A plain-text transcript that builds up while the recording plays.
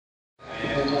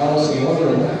Alice in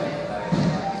Wonderland.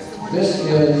 This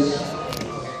is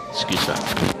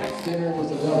Dinner with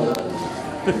the Devil,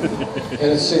 and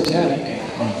it's satanic.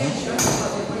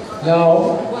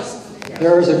 Now,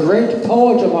 there is a great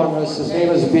poet among us. His name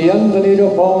is Banez,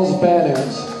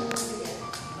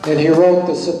 and he wrote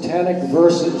the satanic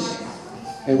verses,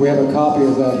 and we have a copy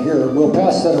of that here. We'll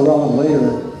pass that around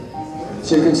later,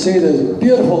 so you can see the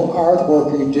beautiful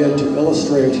artwork he did to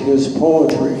illustrate his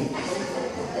poetry.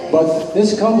 But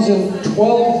this comes in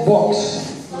 12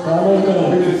 books. I'm only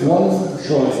going to read one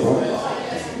short book,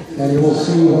 and you will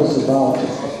see what it's about.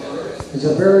 It's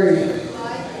a very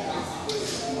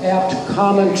apt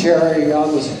commentary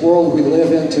on this world we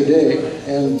live in today,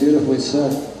 and beautifully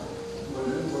said.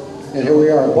 And here we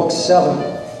are, Book 7.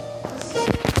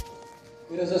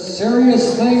 It is a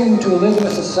serious thing to live in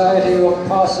a society of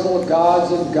possible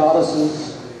gods and goddesses.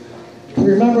 To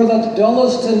remember that the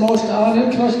dullest and most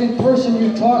uninteresting person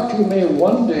you talk to may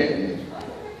one day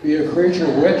be a creature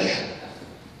which,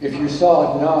 if you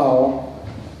saw it now,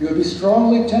 you would be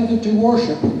strongly tempted to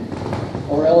worship,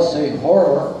 or else a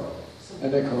horror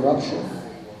and a corruption,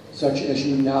 such as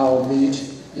you now meet,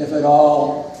 if at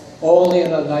all, only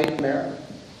in a nightmare.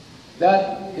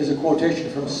 That is a quotation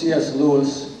from C.S.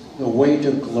 Lewis, The Weight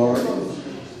of Glory.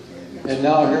 And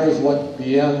now here's what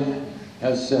Bien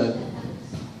has said.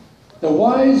 The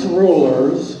wise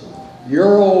rulers,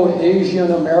 Euro-Asian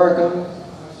American,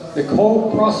 the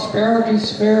co-prosperity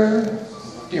sphere,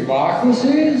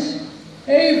 democracies,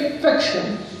 a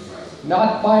fiction,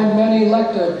 not by men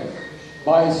elected,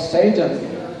 by Satan.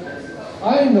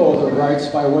 I know the rights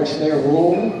by which they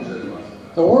rule.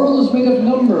 The world is made of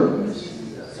numbers.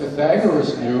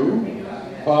 Pythagoras knew,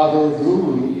 Father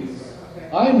Guru.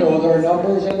 I know their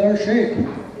numbers and their shape.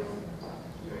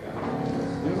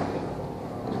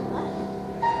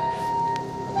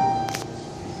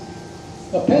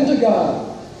 The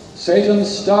Pentagon, Satan's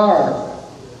star,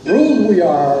 ruled we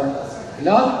are,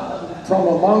 not from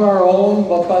among our own,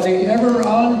 but by the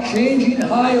ever-unchanging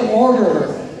high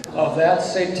order of that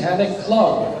satanic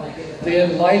club, the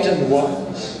enlightened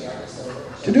ones.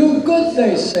 To do good,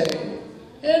 they say,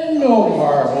 and no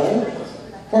marvel,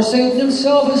 for Satan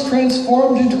himself is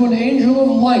transformed into an angel of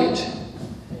light.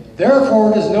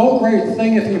 Therefore, it is no great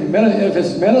thing if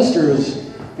his ministers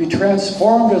be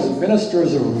transformed as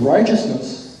ministers of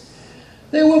righteousness.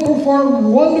 They will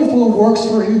perform wonderful works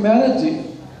for humanity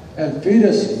and feed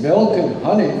us milk and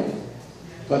honey,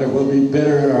 but it will be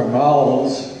bitter in our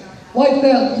mouths. Like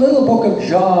that little book of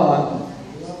John,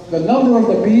 the number of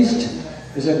the beast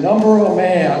is a number of a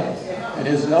man, and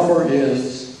his number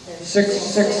is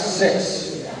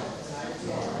 666.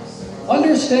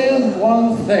 Understand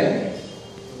one thing.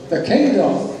 The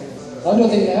kingdom under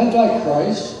the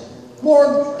Antichrist,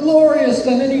 more glorious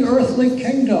than any earthly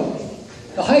kingdom,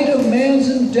 the height of man's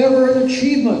endeavor and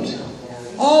achievement,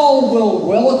 all will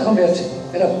welcome it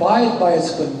and abide by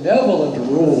its benevolent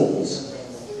rules.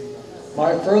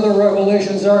 My further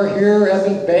revelations are here have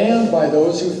been banned by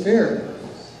those who fear.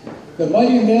 The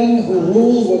mighty men who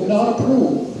rule would not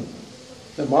approve.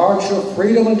 The march of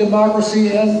freedom and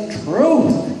democracy and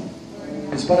truth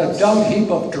is but a dung heap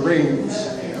of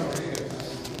dreams.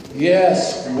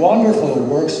 Yes, wonderful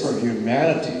works for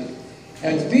humanity,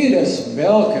 and feed us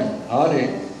milk and honey,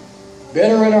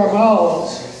 bitter in our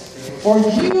mouths. For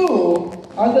you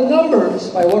are the numbers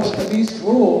by which the beast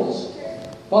rules,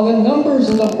 by the numbers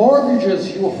of the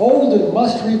mortgages you hold and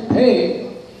must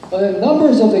repay, by the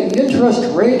numbers of the interest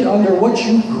rate under which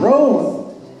you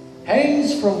groan,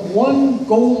 hangs from one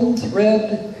golden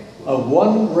thread of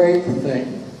one great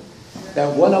thing,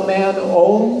 that when a man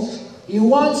owns, he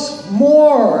wants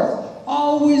more,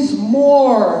 always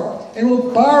more, and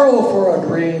will borrow for a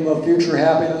dream of future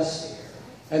happiness,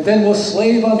 and then will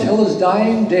slave until his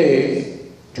dying day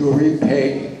to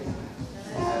repay.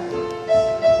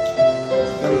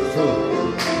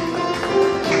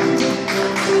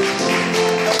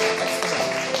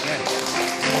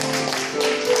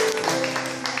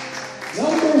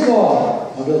 Numbers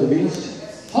all under the beast.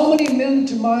 How many men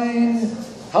to mine?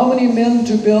 How many men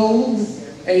to build?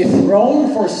 A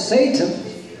throne for Satan,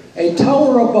 a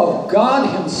tower above God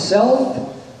himself.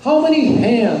 How many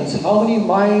hands, how many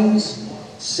minds,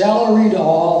 salaried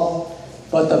all,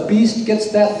 but the beast gets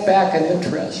that back in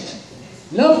interest.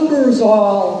 Numbers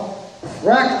all,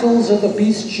 fractals of the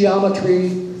beast's geometry,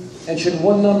 and should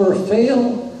one number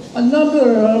fail,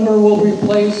 another number will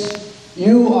replace.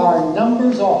 You are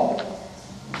numbers all.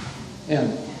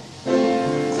 End.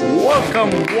 Welcome,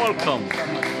 welcome.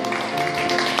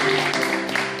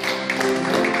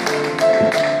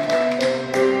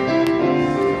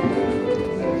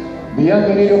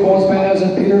 Bienvenido, Banez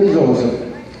and Peter Joseph.